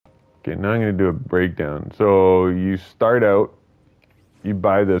Okay, now I'm gonna do a breakdown. So you start out, you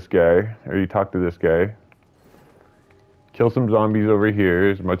buy this guy, or you talk to this guy, kill some zombies over here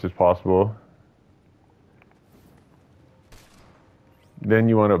as much as possible. Then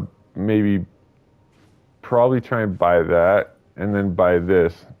you want to maybe probably try and buy that, and then buy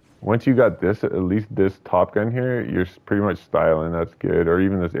this. Once you got this, at least this top gun here, you're pretty much styling. That's good. Or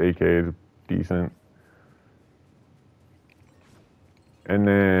even this AK is decent. And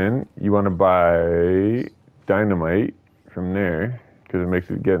then you want to buy dynamite from there because it makes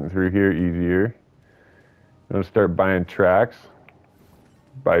it getting through here easier. You want to start buying tracks.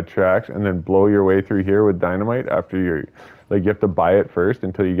 Buy tracks and then blow your way through here with dynamite after you're like you have to buy it first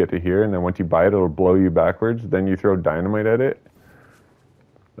until you get to here, and then once you buy it, it'll blow you backwards. Then you throw dynamite at it.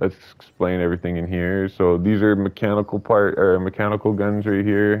 Let's explain everything in here. So these are mechanical guns right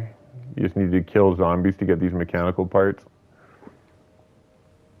here. You just need to kill zombies to get these mechanical parts.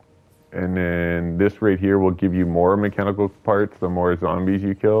 And then this right here will give you more mechanical parts the more zombies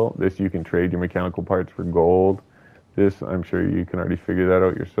you kill. This you can trade your mechanical parts for gold. This, I'm sure you can already figure that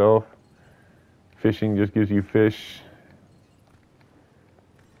out yourself. Fishing just gives you fish.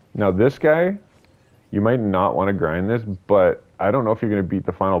 Now this guy, you might not want to grind this, but I don't know if you're going to beat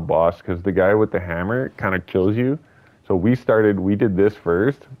the final boss because the guy with the hammer kind of kills you. So we did this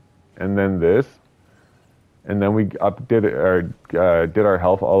first, and then this. And then we did our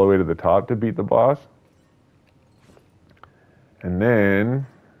health all the way to the top to beat the boss. And then,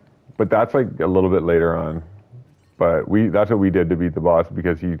 but that's like a little bit later on. But that's what we did to beat the boss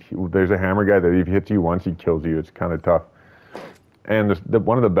because there's a hammer guy that if he hits you once, he kills you. It's kind of tough. And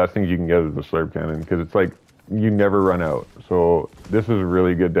one of the best things you can get is the slurp cannon because it's like you never run out. So this is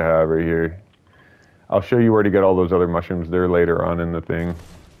really good to have right here. I'll show you where to get all those other mushrooms there later on in the thing.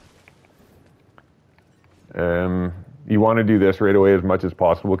 You want to do this right away as much as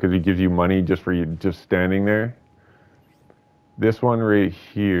possible because it gives you money just for you just standing there. This one right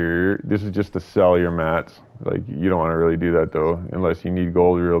here, this is just to sell your mats. Like you don't want to really do that though, unless you need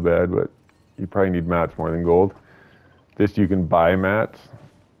gold real bad, but you probably need mats more than gold. This you can buy mats.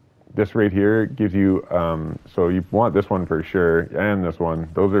 This right here gives you, so you want this one for sure, and this one.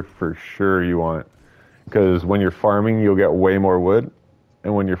 Those are for sure you want. Because when you're farming, you'll get way more wood.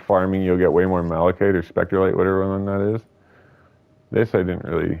 And when you're farming, you'll get way more malachite or spectrolite, whatever one that is. This I didn't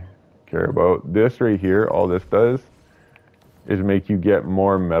really care about. This right here, all this does is make you get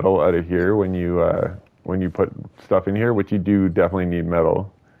more metal out of here when you put stuff in here, which you do definitely need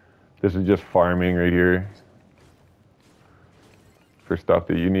metal. This is just farming right here for stuff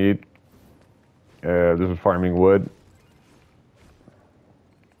that you need. This is farming wood.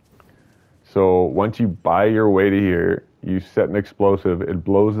 So once you buy your way to here, you set an explosive, it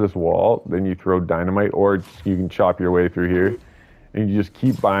blows this wall, then you throw dynamite, or you can chop your way through here, and you just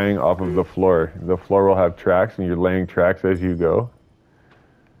keep buying off of the floor. The floor will have tracks, and you're laying tracks as you go.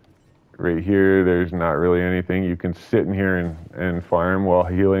 Right here, there's not really anything. You can sit in here and farm while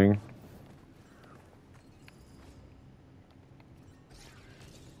healing.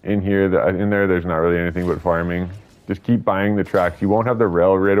 In there, there's not really anything but farming. Just keep buying the tracks. You won't have the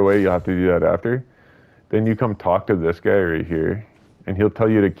rail right away. You'll have to do that after. Then you come talk to this guy right here, and he'll tell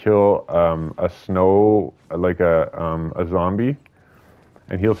you to kill a zombie,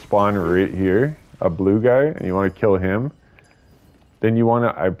 and he'll spawn right here, a blue guy, and you want to kill him. Then you want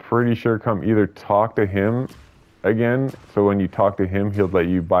to, I'm pretty sure, come either talk to him again. So when you talk to him, he'll let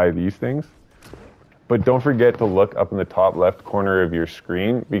you buy these things. But don't forget to look up in the top left corner of your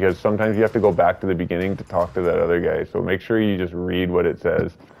screen because sometimes you have to go back to the beginning to talk to that other guy. So make sure you just read what it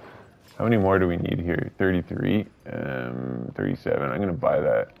says. How many more do we need here? 33, 37. I'm gonna buy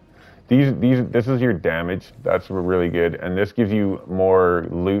that. This is your damage. That's really good, and this gives you more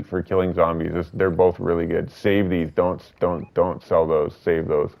loot for killing zombies. They're both really good. Save these. Don't sell those. Save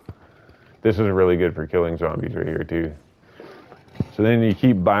those. This is really good for killing zombies right here too. So then you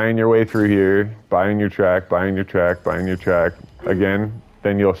keep buying your way through here, buying your track, buying your track, buying your track. Again,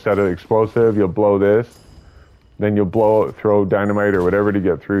 then you'll set an explosive. You'll blow this. Then you'll throw dynamite or whatever to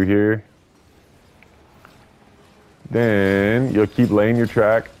get through here. Then you'll keep laying your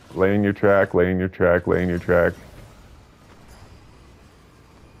track, laying your track, laying your track, laying your track.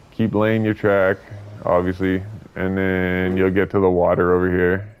 Keep laying your track, obviously, and then you'll get to the water over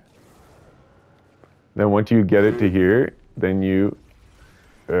here. Then once you get it to here, then you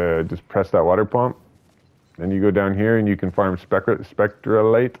just press that water pump. Then you go down here and you can farm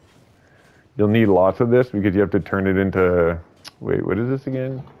spectrolite. You'll need lots of this because you have to turn it into, wait, what is this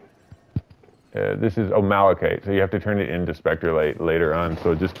again? This is malachite, so you have to turn it into spectre light later on.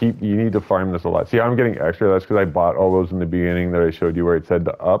 So just you need to farm this a lot. See how I'm getting extra? That's because I bought all those in the beginning that I showed you where it said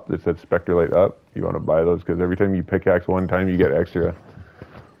it said spectre light up. You want to buy those because every time you pickaxe one time, you get extra.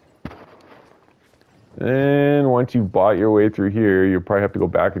 And once you've bought your way through here, you'll probably have to go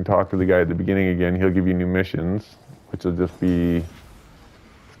back and talk to the guy at the beginning again. He'll give you new missions, which will just be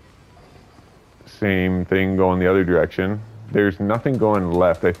same thing going the other direction. There's nothing going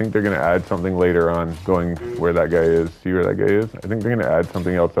left. I think they're going to add something later on going where that guy is. See where that guy is? I think they're going to add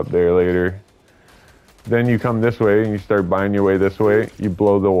something else up there later. Then you come this way and you start buying your way this way. You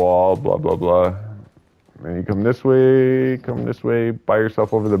blow the wall, blah, blah, blah. And you come this way, buy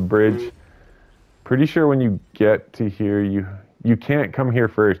yourself over the bridge. Pretty sure when you get to here, you can't come here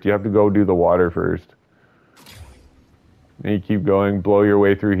first. You have to go do the water first. And you keep going, blow your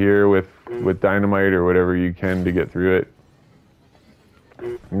way through here with dynamite or whatever you can to get through it.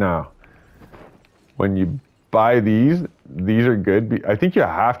 Now, when you buy these are good. I think you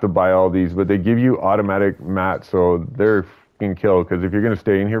have to buy all these, but they give you automatic mats, so they're fucking kill. Because if you're gonna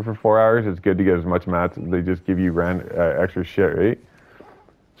stay in here for 4 hours, it's good to get as much mats. They just give you extra shit, right?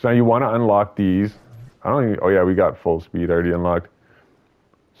 So now you want to unlock these. Oh yeah, we got full speed already unlocked.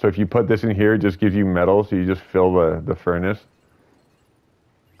 So if you put this in here, it just gives you metal, so you just fill the furnace.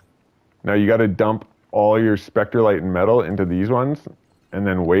 Now you got to dump all your spectrolite and metal into these ones, and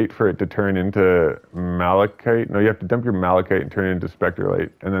then wait for it to turn into malachite. No, you have to dump your malachite and turn it into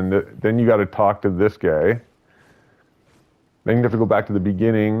spectrolite. And then you got to talk to this guy. Then you have to go back to the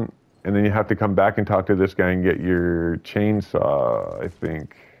beginning, and then you have to come back and talk to this guy and get your chainsaw, I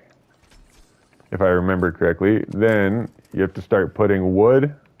think. If I remember correctly. Then you have to start putting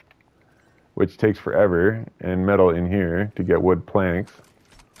wood, which takes forever, and metal in here to get wood planks.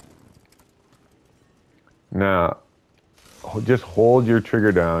 Now, just hold your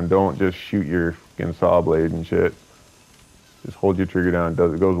trigger down. Don't just shoot your fucking saw blade and shit. Just hold your trigger down.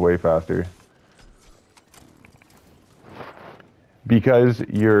 It goes way faster. Because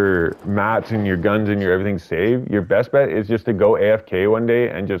your mats and your guns and your everything's saved, your best bet is just to go AFK one day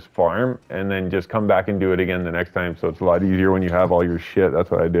and just farm, and then just come back and do it again the next time. So it's a lot easier when you have all your shit. That's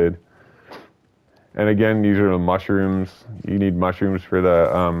what I did. And again, these are the mushrooms. You need mushrooms for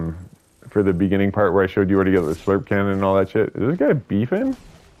the beginning part where I showed you where to get the slurp cannon and all that shit. Is this guy beefing?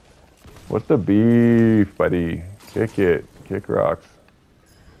 What's the beef, buddy? Kick it. Kick rocks.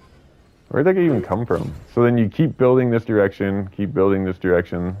 Where'd that guy even come from? So then you keep building this direction, keep building this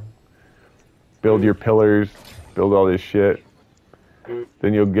direction. Build your pillars, build all this shit.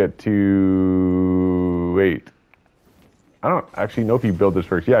 Then you'll get to... Wait. I don't actually know if you build this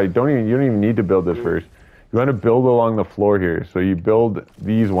first. Yeah, you don't even need to build this first. You want to build along the floor here. So you build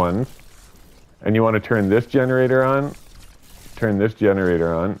these ones. And you want to turn this generator on. Turn this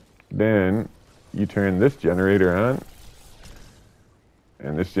generator on. Then you turn this generator on.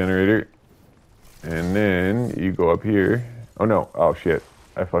 And this generator. And then you go up here. Oh no, oh shit.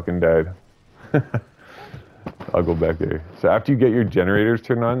 I fucking died. I'll go back there. So after you get your generators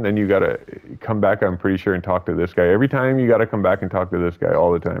turned on, then you gotta come back, I'm pretty sure, and talk to this guy. Every time you gotta come back and talk to this guy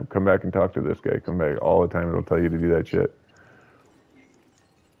all the time. Come back and talk to this guy. Come back all the time. It'll tell you to do that shit.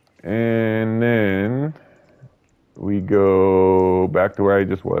 And then we go back to where I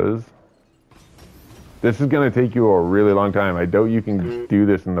just was. This is going to take you a really long time. I doubt you can do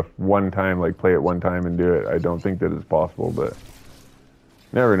this in the one time, like play it one time and do it. I don't think that it's possible, but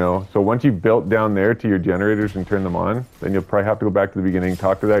never know. So once you've built down there to your generators and turn them on, then you'll probably have to go back to the beginning,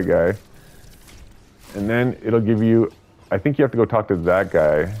 talk to that guy. And then it'll give you, I think you have to go talk to that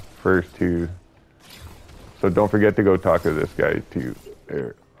guy first too. So don't forget to go talk to this guy too.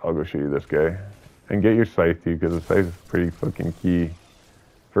 There, I'll go show you this guy. And get your scythe too, because the scythe is pretty fucking key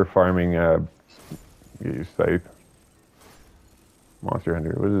for farming. Get your scythe. Monster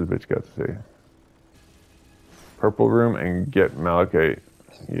Hunter, what does this bitch got to say? Purple room and get malachite.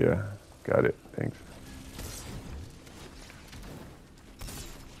 Yeah, got it, thanks.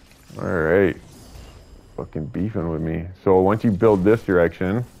 Alright. Fucking beefing with me. So once you build this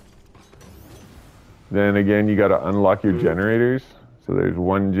direction, then again you gotta unlock your generators. So there's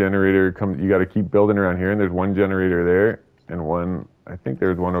one generator, you gotta keep building around here, and there's one generator there, and one, I think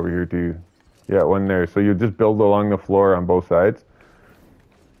there's one over here too. Yeah, one there. So you just build along the floor on both sides.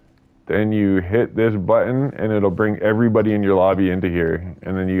 Then you hit this button and it'll bring everybody in your lobby into here.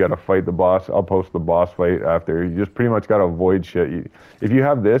 And then you gotta fight the boss. I'll post the boss fight after. You just pretty much gotta avoid shit. If you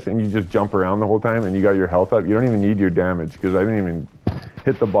have this and you just jump around the whole time and you got your health up, you don't even need your damage, because I didn't even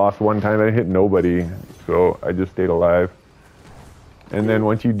hit the boss one time. I didn't hit nobody. So I just stayed alive. And then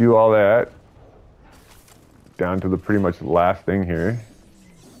once you do all that, down to the pretty much last thing here,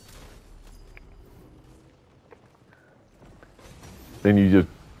 Then you just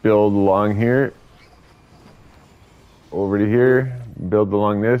build along here, over to here, build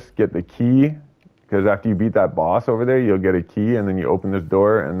along this, get the key, because after you beat that boss over there, you'll get a key, and then you open this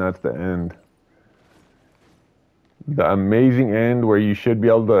door, and that's the end. The amazing end where you should be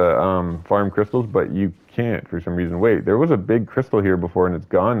able to farm crystals, but you can't for some reason. Wait, there was a big crystal here before, and it's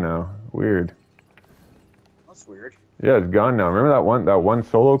gone now. Weird. That's weird. Yeah, it's gone now. Remember that one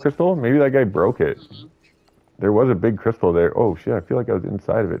solo crystal? Maybe that guy broke it. There was a big crystal there. Oh shit, I feel like I was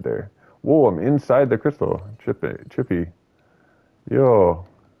inside of it there. Whoa, I'm inside the crystal. Chippy. Yo,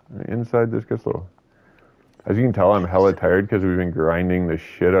 I'm inside this crystal. As you can tell, I'm hella tired because we've been grinding the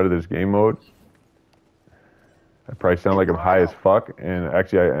shit out of this game mode. I probably sound like I'm high as fuck, and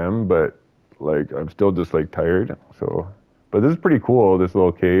actually I am, but like I'm still just like tired. So, but this is pretty cool, this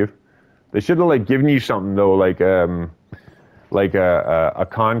little cave. They should have like given you something though, like a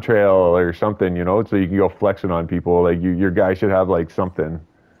contrail or something, you know, so you can go flexing on people. Like your guy should have like something,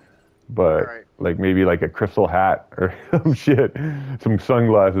 but like maybe like a crystal hat or some shit, some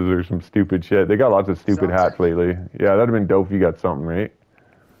sunglasses or some stupid shit. They got lots of stupid hats lately. Yeah, that'd have been dope if you got something, right?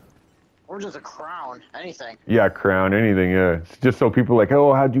 Or just a crown, anything. Yeah, crown, anything, yeah. It's just so people are like,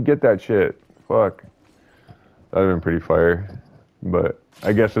 oh, how'd you get that shit? Fuck. That'd have been pretty fire. But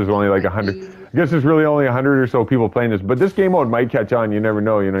I guess there's only like 100. I guess there's really only 100 or so people playing this. But this game mode might catch on. You never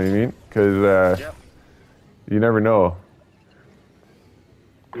know, you know what I mean? Because you never know.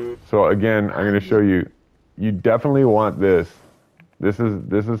 So again, I'm going to show you. You definitely want this. This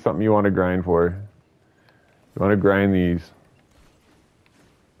is something you want to grind for. You want to grind these.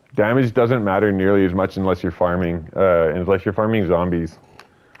 Damage doesn't matter nearly as much unless you're farming zombies.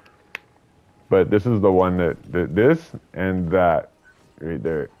 But this is the one that this and that right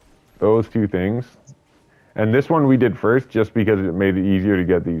there, those two things. And this one we did first just because it made it easier to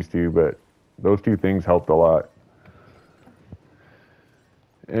get these two, but those two things helped a lot.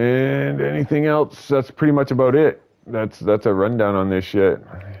 And anything else, that's pretty much about it. That's a rundown on this shit.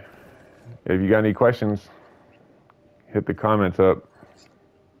 If you got any questions, hit the comments up.